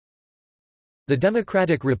The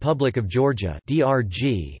Democratic Republic of Georgia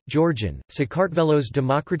 (DRG), Georgian, Sakartvelos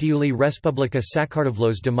Demokratiouli Respublika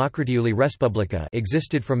Sakartvlos Demokratiouli Respublika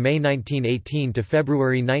existed from May 1918 to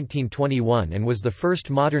February 1921 and was the first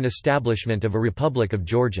modern establishment of a Republic of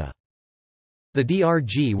Georgia. The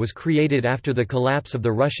DRG was created after the collapse of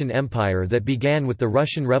the Russian Empire that began with the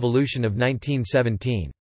Russian Revolution of 1917.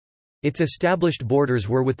 Its established borders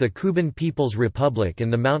were with the Kuban People's Republic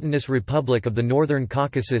and the Mountainous Republic of the Northern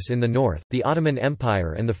Caucasus in the north, the Ottoman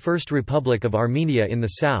Empire and the First Republic of Armenia in the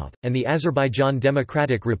south, and the Azerbaijan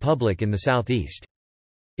Democratic Republic in the southeast.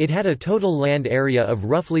 It had a total land area of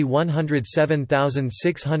roughly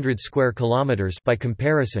 107,600 square kilometers. By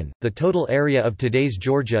comparison, the total area of today's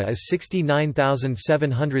Georgia is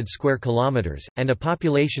 69,700 square kilometers and a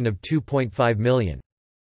population of 2.5 million.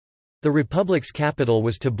 The republic's capital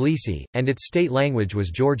was Tbilisi, and its state language was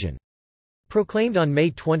Georgian. Proclaimed on May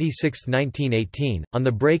 26, 1918, on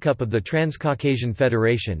the breakup of the Transcaucasian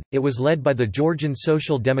Federation, it was led by the Georgian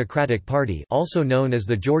Social Democratic Party, also known as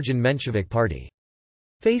the Georgian Menshevik Party.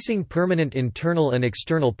 Facing permanent internal and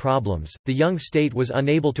external problems, the young state was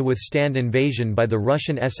unable to withstand invasion by the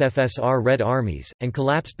Russian SFSR Red Armies, and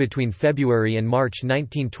collapsed between February and March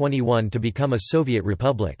 1921 to become a Soviet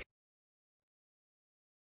republic.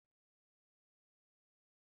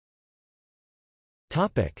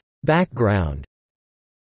 Background.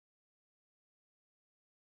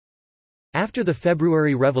 After the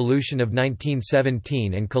February Revolution of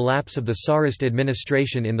 1917 and collapse of the Tsarist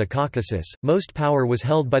administration in the Caucasus, most power was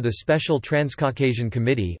held by the Special Transcaucasian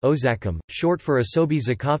Committee short for Osoby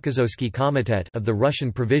Zakaukazoski Komitet of the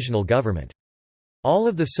Russian Provisional Government. All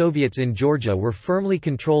of the Soviets in Georgia were firmly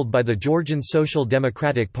controlled by the Georgian Social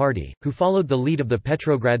Democratic Party, who followed the lead of the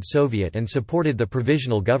Petrograd Soviet and supported the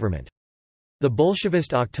provisional government. The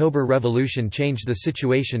Bolshevist October Revolution changed the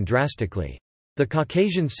situation drastically. The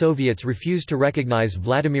Caucasian Soviets refused to recognize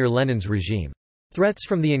Vladimir Lenin's regime. Threats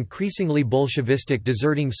from the increasingly Bolshevistic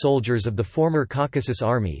deserting soldiers of the former Caucasus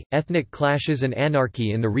Army, ethnic clashes and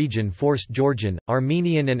anarchy in the region forced Georgian,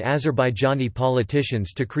 Armenian and Azerbaijani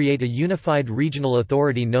politicians to create a unified regional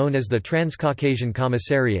authority known as the Transcaucasian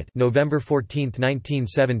Commissariat November 14,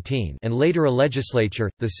 1917, and later a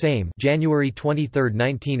legislature, the same January 23,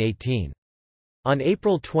 1918. On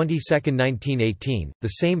April 22, 1918,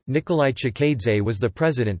 the Sejm, Nikolai Chikadze was the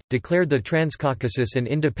president, declared the Transcaucasus an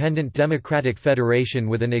independent democratic federation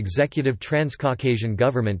with an executive Transcaucasian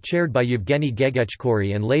government chaired by Yevgeny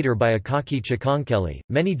Gegechkori and later by Akaki Chikonkeli.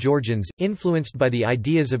 Many Georgians, influenced by the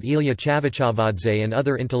ideas of Ilya Chavchavadze and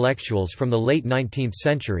other intellectuals from the late 19th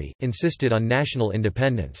century, insisted on national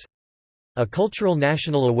independence. A cultural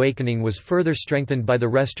national awakening was further strengthened by the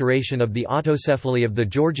restoration of the autocephaly of the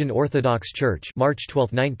Georgian Orthodox Church March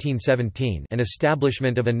 12, 1917, and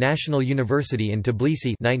establishment of a national university in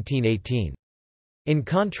Tbilisi 1918. In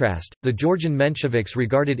contrast, the Georgian Mensheviks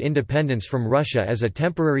regarded independence from Russia as a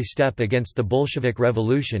temporary step against the Bolshevik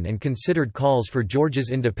Revolution and considered calls for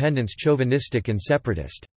Georgia's independence chauvinistic and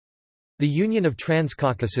separatist. The Union of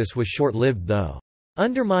Transcaucasus was short-lived though.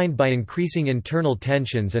 Undermined by increasing internal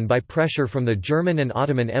tensions and by pressure from the German and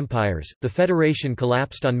Ottoman empires, the federation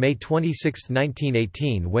collapsed on May 26,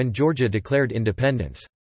 1918 when Georgia declared independence.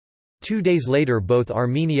 2 days later both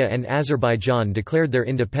Armenia and Azerbaijan declared their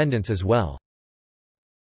independence as well.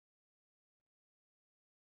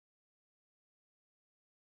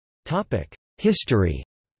 History.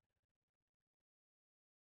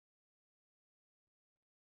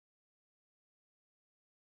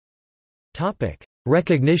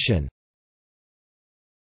 Recognition.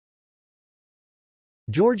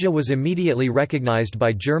 Georgia was immediately recognized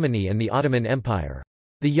by Germany and the Ottoman Empire.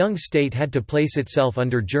 The young state had to place itself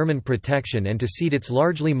under German protection and to cede its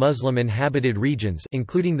largely Muslim-inhabited regions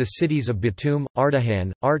including the cities of Batum,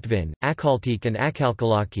 Ardahan, Artvin, Akaltik and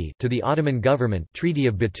Akalkalaki to the Ottoman government Treaty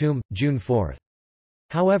of Batum, June 4.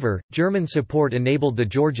 However, German support enabled the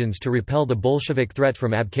Georgians to repel the Bolshevik threat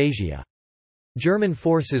from Abkhazia. German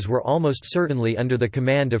forces were almost certainly under the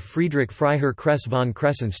command of Friedrich Freiherr Kress von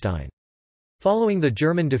Kressenstein. Following the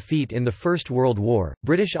German defeat in the First World War,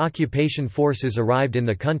 British occupation forces arrived in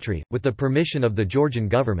the country, with the permission of the Georgian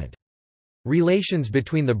government. Relations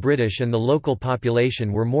between the British and the local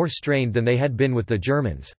population were more strained than they had been with the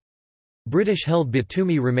Germans. British-held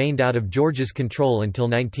Batumi remained out of Georgia's control until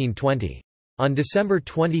 1920. On December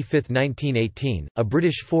 25, 1918, a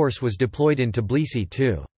British force was deployed in Tbilisi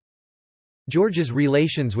too. Georgia's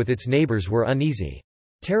relations with its neighbours were uneasy.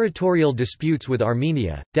 Territorial disputes with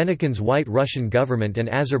Armenia, Denikin's White Russian government and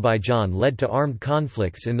Azerbaijan led to armed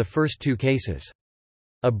conflicts in the first two cases.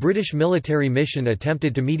 A British military mission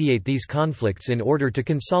attempted to mediate these conflicts in order to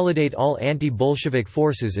consolidate all anti-Bolshevik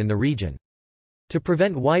forces in the region. To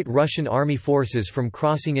prevent White Russian army forces from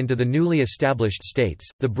crossing into the newly established states,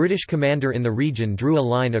 the British commander in the region drew a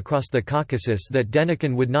line across the Caucasus that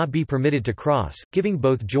Denikin would not be permitted to cross, giving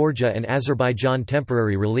both Georgia and Azerbaijan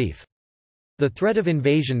temporary relief. The threat of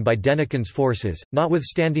invasion by Denikin's forces,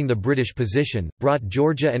 notwithstanding the British position, brought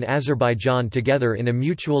Georgia and Azerbaijan together in a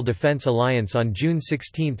mutual defence alliance on June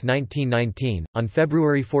 16, 1919. On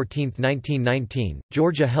February 14, 1919,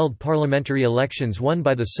 Georgia held parliamentary elections won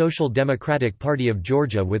by the Social Democratic Party of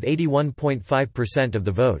Georgia with 81.5% of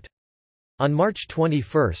the vote. On March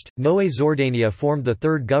 21, Noe Zordania formed the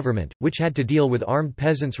third government, which had to deal with armed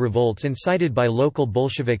peasants' revolts incited by local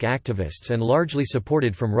Bolshevik activists and largely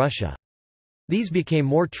supported from Russia. These became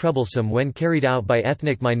more troublesome when carried out by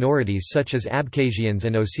ethnic minorities such as Abkhazians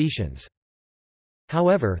and Ossetians.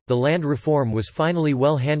 However, the land reform was finally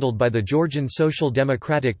well handled by the Georgian Social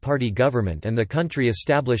Democratic Party government, and the country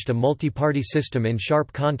established a multi-party system in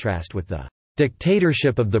sharp contrast with the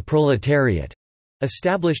dictatorship of the proletariat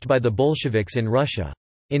established by the Bolsheviks in Russia.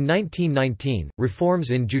 In 1919,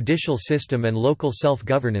 reforms in judicial system and local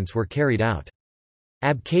self-governance were carried out.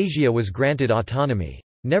 Abkhazia was granted autonomy.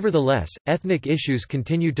 Nevertheless, ethnic issues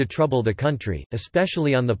continued to trouble the country,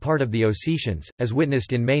 especially on the part of the Ossetians, as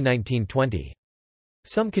witnessed in May 1920.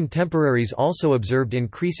 Some contemporaries also observed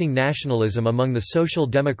increasing nationalism among the Social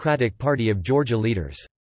Democratic Party of Georgia leaders.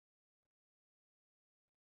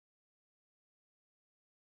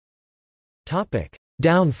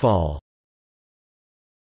 Downfall.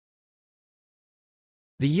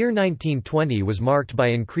 The year 1920 was marked by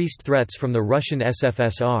increased threats from the Russian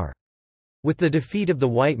SFSR. With the defeat of the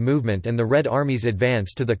White Movement and the Red Army's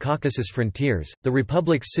advance to the Caucasus frontiers, the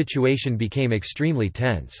Republic's situation became extremely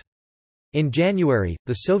tense. In January,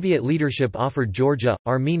 the Soviet leadership offered Georgia,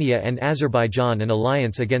 Armenia and Azerbaijan an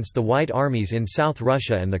alliance against the White armies in South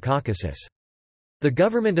Russia and the Caucasus. The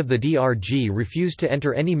government of the DRG refused to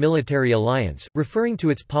enter any military alliance, referring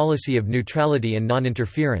to its policy of neutrality and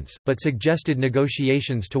non-interference, but suggested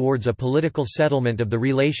negotiations towards a political settlement of the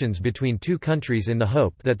relations between two countries in the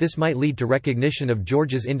hope that this might lead to recognition of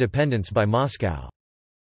Georgia's independence by Moscow.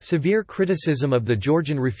 Severe criticism of the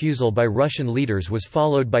Georgian refusal by Russian leaders was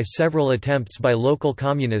followed by several attempts by local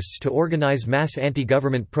communists to organize mass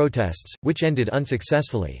anti-government protests, which ended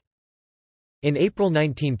unsuccessfully. In April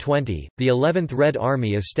 1920, the 11th Red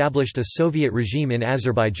Army established a Soviet regime in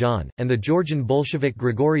Azerbaijan, and the Georgian Bolshevik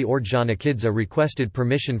Grigory Ordzhonikidze requested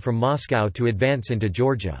permission from Moscow to advance into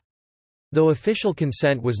Georgia. Though official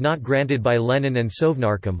consent was not granted by Lenin and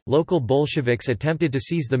Sovnarkom, local Bolsheviks attempted to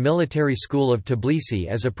seize the military school of Tbilisi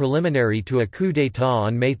as a preliminary to a coup d'état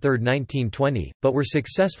on May 3, 1920, but were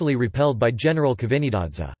successfully repelled by General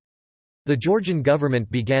Kvinitadze. The Georgian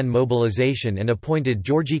government began mobilization and appointed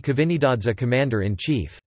Georgi Kvinitadze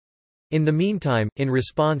commander-in-chief. In the meantime, in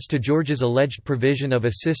response to Georgia's alleged provision of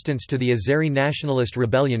assistance to the Azeri nationalist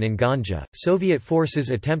rebellion in Ganja, Soviet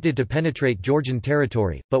forces attempted to penetrate Georgian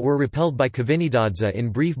territory, but were repelled by Kvinitadze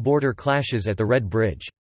in brief border clashes at the Red Bridge.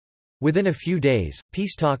 Within a few days,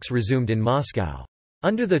 peace talks resumed in Moscow.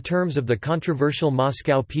 Under the terms of the controversial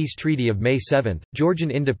Moscow Peace Treaty of May 7, Georgian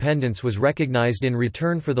independence was recognized in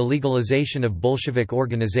return for the legalization of Bolshevik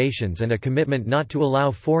organizations and a commitment not to allow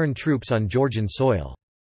foreign troops on Georgian soil.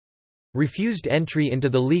 Refused entry into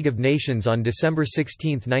the League of Nations on December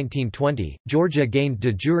 16, 1920, Georgia gained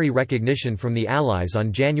de jure recognition from the Allies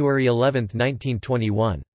on January 11,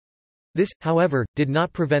 1921. This, however, did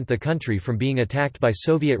not prevent the country from being attacked by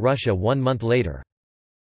Soviet Russia 1 month later.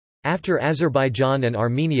 After Azerbaijan and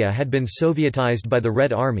Armenia had been Sovietized by the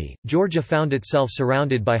Red Army, Georgia found itself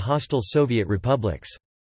surrounded by hostile Soviet republics.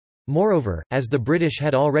 Moreover, as the British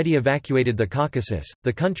had already evacuated the Caucasus,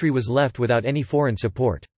 the country was left without any foreign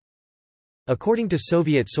support. According to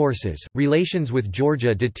Soviet sources, relations with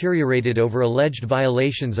Georgia deteriorated over alleged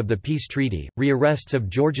violations of the peace treaty, rearrests of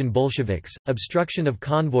Georgian Bolsheviks, obstruction of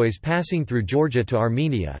convoys passing through Georgia to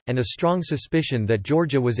Armenia, and a strong suspicion that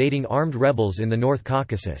Georgia was aiding armed rebels in the North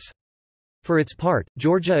Caucasus. For its part,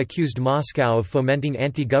 Georgia accused Moscow of fomenting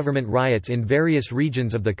anti-government riots in various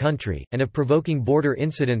regions of the country, and of provoking border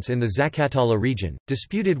incidents in the Zaqatala region,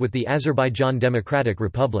 disputed with the Azerbaijan Democratic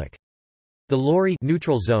Republic. The Lori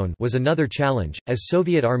neutral zone was another challenge, as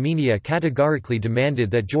Soviet Armenia categorically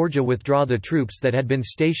demanded that Georgia withdraw the troops that had been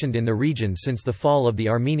stationed in the region since the fall of the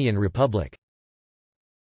Armenian Republic.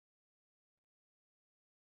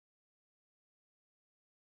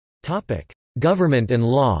 Government and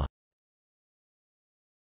law.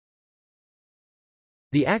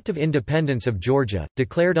 The Act of Independence of Georgia,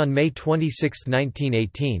 declared on May 26,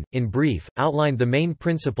 1918, in brief, outlined the main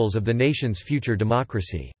principles of the nation's future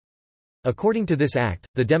democracy. According to this act,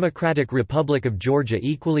 the Democratic Republic of Georgia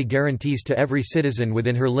equally guarantees to every citizen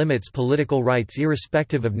within her limits political rights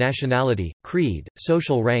irrespective of nationality, creed,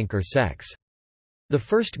 social rank or sex. The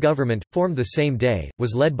first government, formed the same day,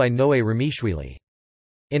 was led by Noé Ramishvili.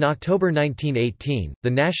 In October 1918,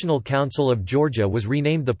 the National Council of Georgia was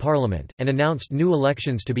renamed the Parliament, and announced new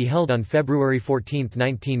elections to be held on February 14,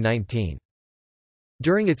 1919.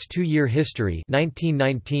 During its two-year history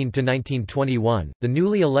 1919–1921, the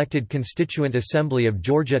newly elected Constituent Assembly of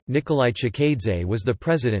Georgia, Nikolai Chikadze was the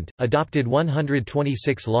president, adopted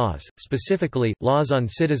 126 laws, specifically, laws on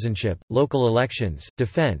citizenship, local elections,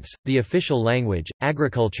 defense, the official language,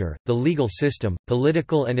 agriculture, the legal system,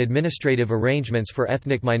 political and administrative arrangements for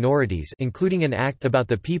ethnic minorities including an act about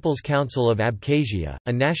the People's Council of Abkhazia,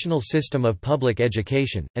 a national system of public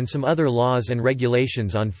education, and some other laws and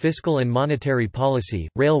regulations on fiscal and monetary policy,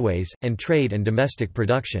 railways, and trade and domestic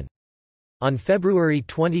production. On February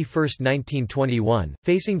 21, 1921,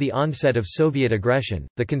 facing the onset of Soviet aggression,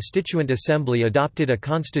 the Constituent Assembly adopted a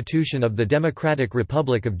Constitution of the Democratic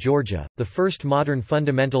Republic of Georgia, the first modern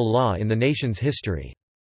fundamental law in the nation's history.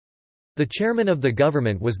 The chairman of the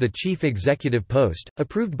government was the chief executive post,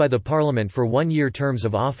 approved by the parliament for one-year terms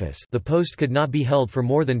of office. The post could not be held for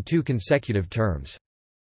more than 2 consecutive terms.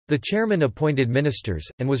 The chairman appointed ministers,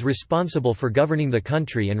 and was responsible for governing the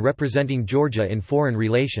country and representing Georgia in foreign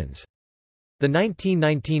relations. The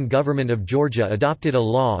 1919 government of Georgia adopted a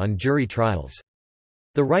law on jury trials.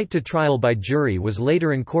 The right to trial by jury was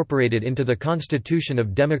later incorporated into the Constitution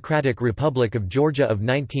of Democratic Republic of Georgia of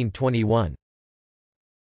 1921.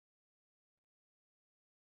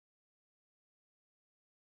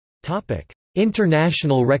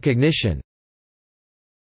 International recognition.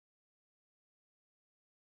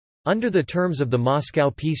 Under the terms of the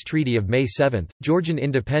Moscow Peace Treaty of May 7, Georgian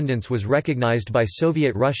independence was recognized by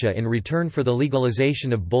Soviet Russia in return for the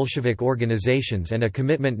legalization of Bolshevik organizations and a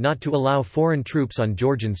commitment not to allow foreign troops on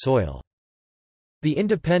Georgian soil. The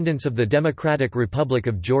independence of the Democratic Republic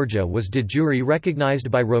of Georgia was de jure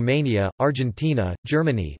recognized by Romania, Argentina,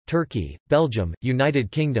 Germany, Turkey, Belgium,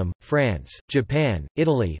 United Kingdom, France, Japan,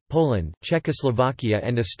 Italy, Poland, Czechoslovakia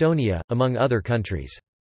and Estonia, among other countries.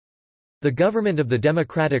 The government of the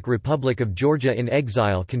Democratic Republic of Georgia in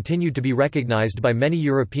exile continued to be recognized by many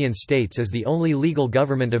European states as the only legal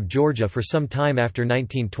government of Georgia for some time after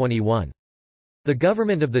 1921. The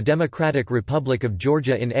government of the Democratic Republic of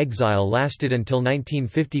Georgia in exile lasted until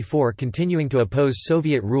 1954, continuing to oppose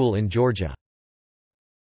Soviet rule in Georgia.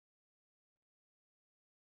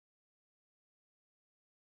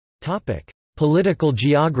 Political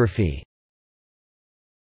geography.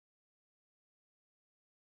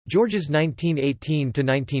 Georgia's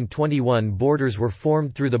 1918–1921 borders were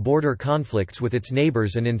formed through the border conflicts with its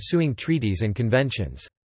neighbors and ensuing treaties and conventions.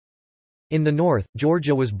 In the north,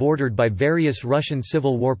 Georgia was bordered by various Russian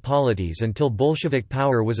Civil War polities until Bolshevik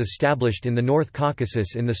power was established in the North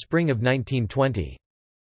Caucasus in the spring of 1920.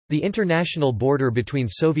 The international border between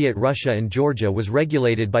Soviet Russia and Georgia was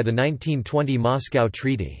regulated by the 1920 Moscow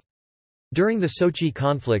Treaty. During the Sochi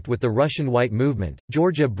conflict with the Russian White Movement,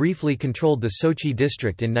 Georgia briefly controlled the Sochi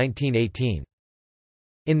district in 1918.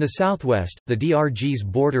 In the southwest, the DRG's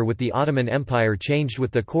border with the Ottoman Empire changed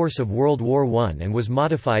with the course of World War I and was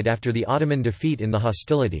modified after the Ottoman defeat in the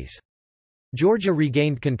hostilities. Georgia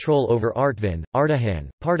regained control over Artvin, Ardahan,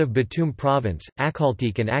 part of Batum Province,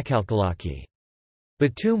 Akhaltsikhe and Akhalkalaki.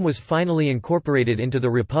 Batum was finally incorporated into the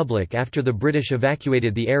republic after the British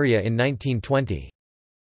evacuated the area in 1920.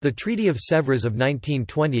 The Treaty of Sèvres of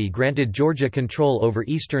 1920 granted Georgia control over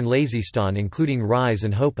eastern Lazistan including Rize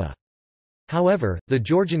and Hopa. However, the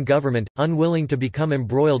Georgian government, unwilling to become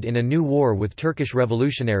embroiled in a new war with Turkish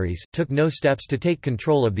revolutionaries, took no steps to take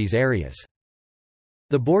control of these areas.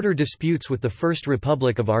 The border disputes with the First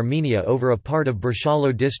Republic of Armenia over a part of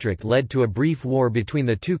Burshalo district led to a brief war between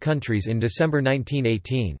the two countries in December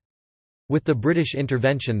 1918. With the British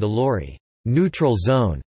intervention, the Lori neutral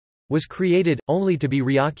zone was created, only to be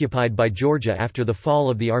reoccupied by Georgia after the fall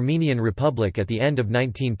of the Armenian Republic at the end of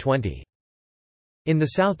 1920. In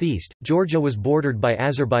the southeast, Georgia was bordered by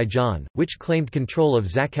Azerbaijan, which claimed control of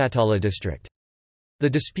Zaqatala district. The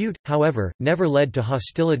dispute, however, never led to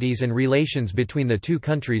hostilities and relations between the two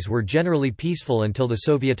countries were generally peaceful until the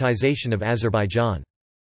Sovietization of Azerbaijan.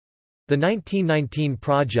 The 1919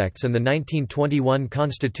 projects and the 1921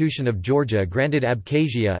 Constitution of Georgia granted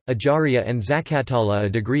Abkhazia, Ajaria and Zaqatala a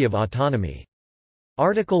degree of autonomy.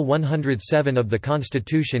 Article 107 of the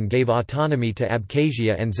Constitution gave autonomy to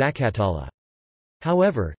Abkhazia and Zaqatala.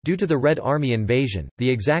 However, due to the Red Army invasion, the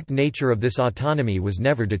exact nature of this autonomy was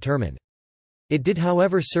never determined. It did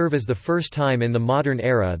however serve as the first time in the modern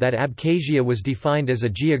era that Abkhazia was defined as a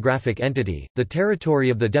geographic entity. The territory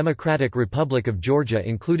of the Democratic Republic of Georgia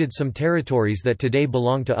included some territories that today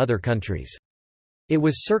belong to other countries. It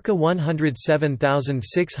was circa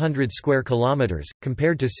 107,600 square kilometers,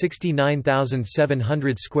 compared to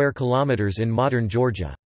 69,700 square kilometers in modern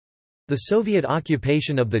Georgia. The Soviet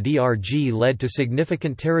occupation of the DRG led to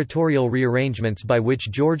significant territorial rearrangements by which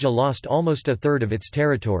Georgia lost almost a third of its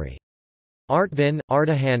territory. Artvin,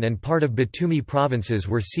 Ardahan and part of Batumi provinces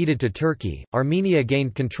were ceded to Turkey, Armenia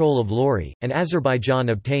gained control of Lori, and Azerbaijan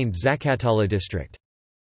obtained Zakatala district.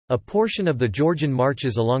 A portion of the Georgian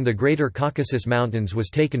marches along the Greater Caucasus Mountains was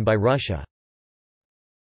taken by Russia.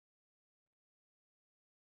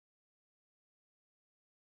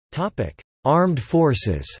 Armed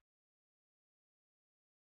forces.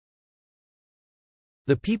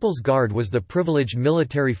 The People's Guard was the privileged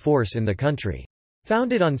military force in the country.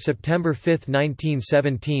 Founded on September 5,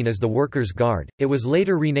 1917 as the Workers' Guard, it was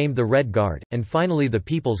later renamed the Red Guard, and finally the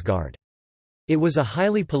People's Guard. It was a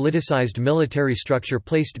highly politicized military structure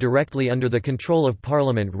placed directly under the control of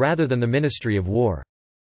Parliament rather than the Ministry of War.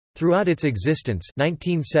 Throughout its existence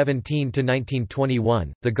 1917 to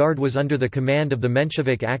 1921, the Guard was under the command of the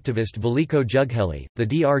Menshevik activist Veliko Jugheli. The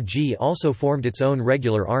DRG also formed its own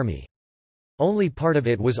regular army. Only part of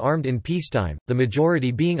it was armed in peacetime, the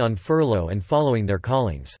majority being on furlough and following their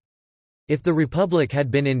callings. If the Republic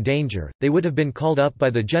had been in danger, they would have been called up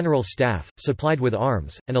by the General Staff, supplied with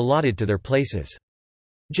arms, and allotted to their places.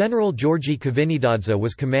 General Georgi Kvinitadze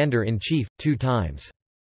was commander-in-chief, 2 times.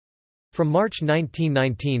 From March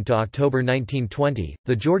 1919 to October 1920,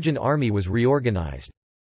 the Georgian army was reorganized.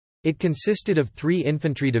 It consisted of 3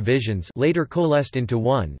 infantry divisions later coalesced into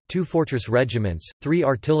 1, 2 fortress regiments, 3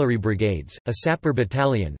 artillery brigades, a sapper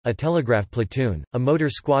battalion, a telegraph platoon, a motor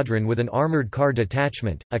squadron with an armored car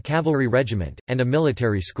detachment, a cavalry regiment, and a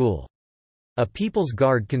military school. A People's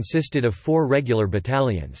Guard consisted of 4 regular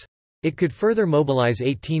battalions. It could further mobilize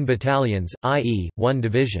 18 battalions, i.e., 1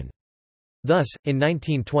 division. Thus, in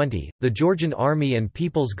 1920, the Georgian Army and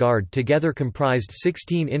People's Guard together comprised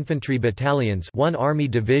 16 infantry battalions, 1 army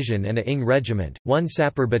division and a ING regiment, 1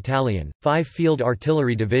 sapper battalion, 5 field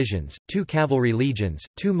artillery divisions, 2 cavalry legions,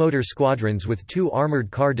 2 motor squadrons with 2 armored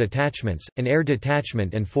car detachments, an air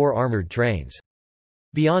detachment and 4 armored trains.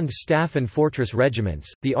 Beyond staff and fortress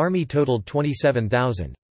regiments, the army totaled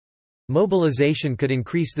 27,000. Mobilization could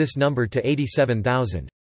increase this number to 87,000.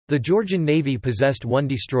 The Georgian Navy possessed 1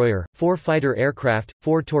 destroyer, 4 fighter aircraft,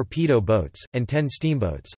 4 torpedo boats, and 10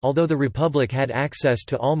 steamboats. Although the Republic had access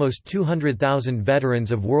to almost 200,000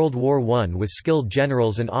 veterans of World War I with skilled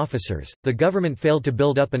generals and officers, the government failed to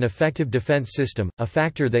build up an effective defense system, a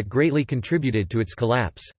factor that greatly contributed to its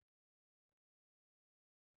collapse.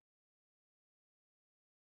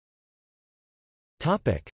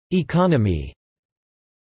 Economy.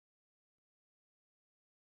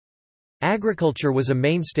 Agriculture was a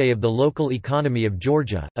mainstay of the local economy of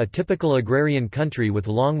Georgia, a typical agrarian country with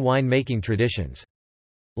long wine-making traditions.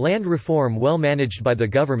 Land reform well managed by the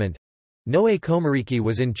government—Noé Komariki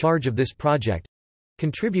was in charge of this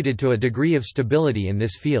project—contributed to a degree of stability in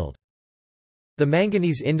this field. The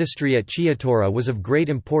manganese industry at Chiatora was of great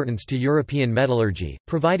importance to European metallurgy,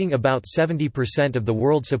 providing about 70% of the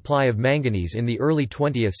world supply of manganese in the early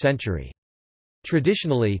 20th century.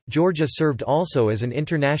 Traditionally, Georgia served also as an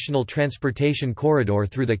international transportation corridor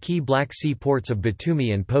through the key Black Sea ports of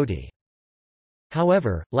Batumi and Poti.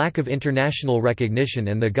 However, lack of international recognition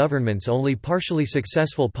and the government's only partially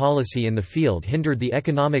successful policy in the field hindered the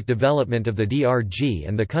economic development of the DRG,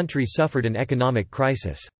 and the country suffered an economic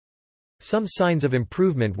crisis. Some signs of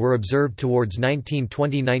improvement were observed towards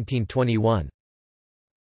 1920–1921.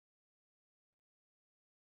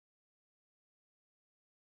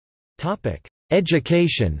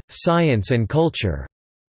 Education, science and culture.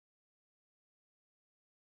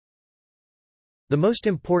 The most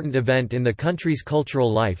important event in the country's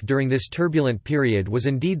cultural life during this turbulent period was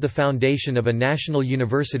indeed the foundation of a national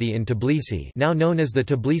university in Tbilisi, now known as the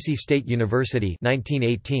Tbilisi State University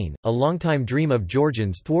 1918, a longtime dream of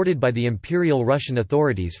Georgians thwarted by the Imperial Russian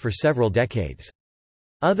authorities for several decades.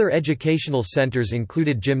 Other educational centers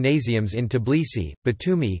included gymnasiums in Tbilisi,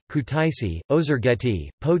 Batumi, Kutaisi, Ozurgeti,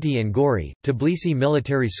 Poti and Gori, Tbilisi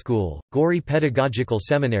Military School, Gori Pedagogical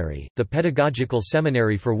Seminary, the Pedagogical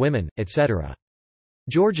Seminary for Women, etc.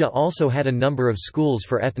 Georgia also had a number of schools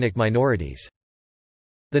for ethnic minorities.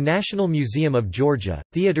 The National Museum of Georgia,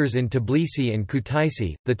 theaters in Tbilisi and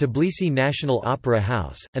Kutaisi, the Tbilisi National Opera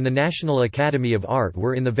House, and the National Academy of Art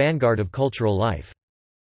were in the vanguard of cultural life.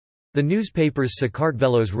 The newspapers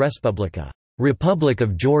Sakartvelos Respublika, Republic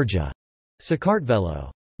of Georgia, Sakartvelo,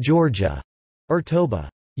 Georgia, Urtoba,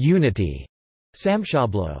 unity,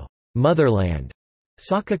 Samshablo, motherland,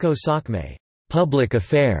 Sakako Sakme, public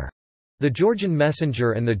affair. The Georgian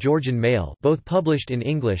Messenger and the Georgian Mail, both published in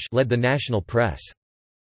English, led the national press.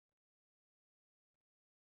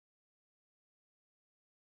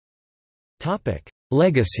 Topic: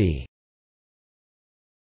 Legacy.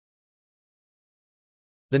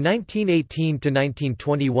 The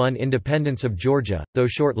 1918–1921 independence of Georgia, though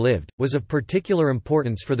short-lived, was of particular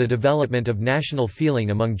importance for the development of national feeling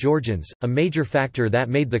among Georgians, a major factor that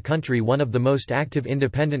made the country one of the most active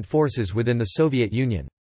independent forces within the Soviet Union.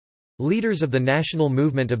 Leaders of the national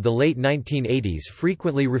movement of the late 1980s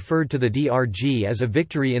frequently referred to the DRG as a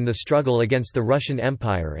victory in the struggle against the Russian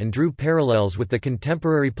Empire and drew parallels with the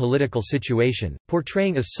contemporary political situation,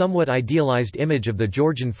 portraying a somewhat idealized image of the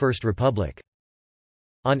Georgian First Republic.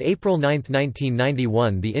 On April 9,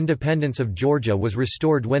 1991, the independence of Georgia was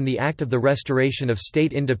restored when the Act of the Restoration of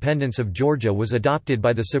State Independence of Georgia was adopted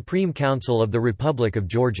by the Supreme Council of the Republic of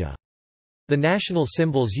Georgia. The national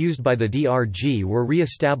symbols used by the DRG were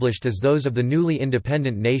re-established as those of the newly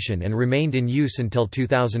independent nation and remained in use until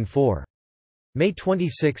 2004. May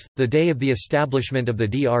 26, the day of the establishment of the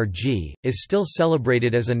DRG, is still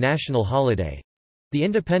celebrated as a national holiday—the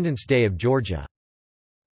Independence Day of Georgia.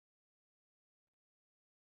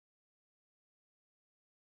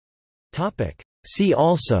 See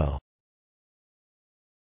also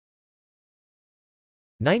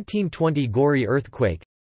 1920 Gori earthquake,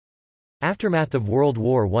 Aftermath of World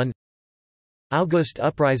War I, August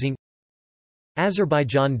Uprising,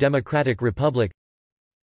 Azerbaijan Democratic Republic,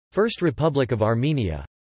 First Republic of Armenia.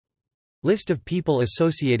 List of people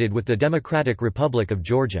associated with the Democratic Republic of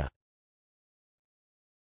Georgia.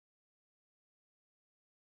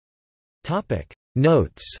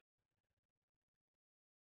 Notes.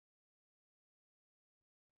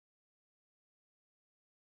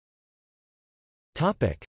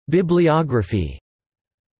 Bibliography.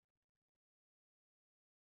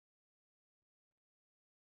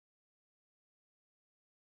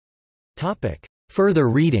 Further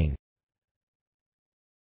reading.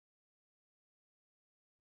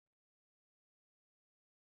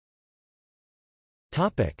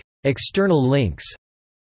 External links.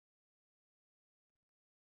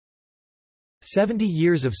 70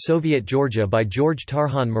 Years of Soviet Georgia by George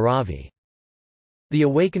Tarhan Maravi. The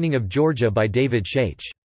Awakening of Georgia by David Shaich.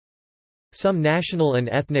 Some National and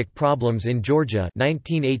Ethnic Problems in Georgia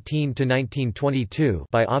 1918–1922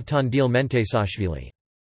 by Avtandil Mentesashvili.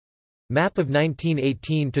 Map of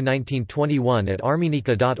 1918–1921 at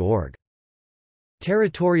armenica.org.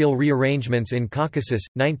 Territorial Rearrangements in Caucasus,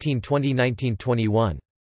 1920–1921.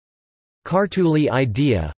 Kartuli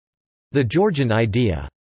Idea — The Georgian Idea,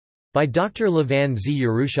 by Dr. Levan Z.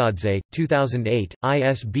 Yerushadze, 2008,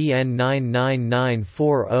 ISBN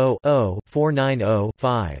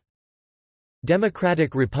 99940-0-490-5.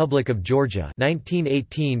 Democratic Republic of Georgia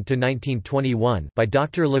 1918–1921 by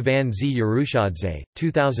Dr. Levan Z. Yerushadze,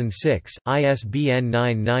 2006, ISBN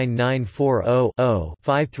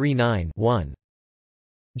 99940-0-539-1.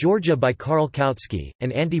 Georgia by Karl Kautsky,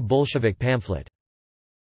 an anti-Bolshevik pamphlet.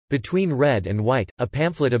 Between Red and White, a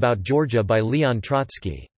pamphlet about Georgia by Leon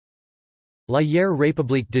Trotsky. La Hier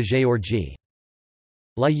République de Géorgie.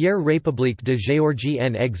 La Hier République de Géorgie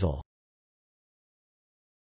en exil.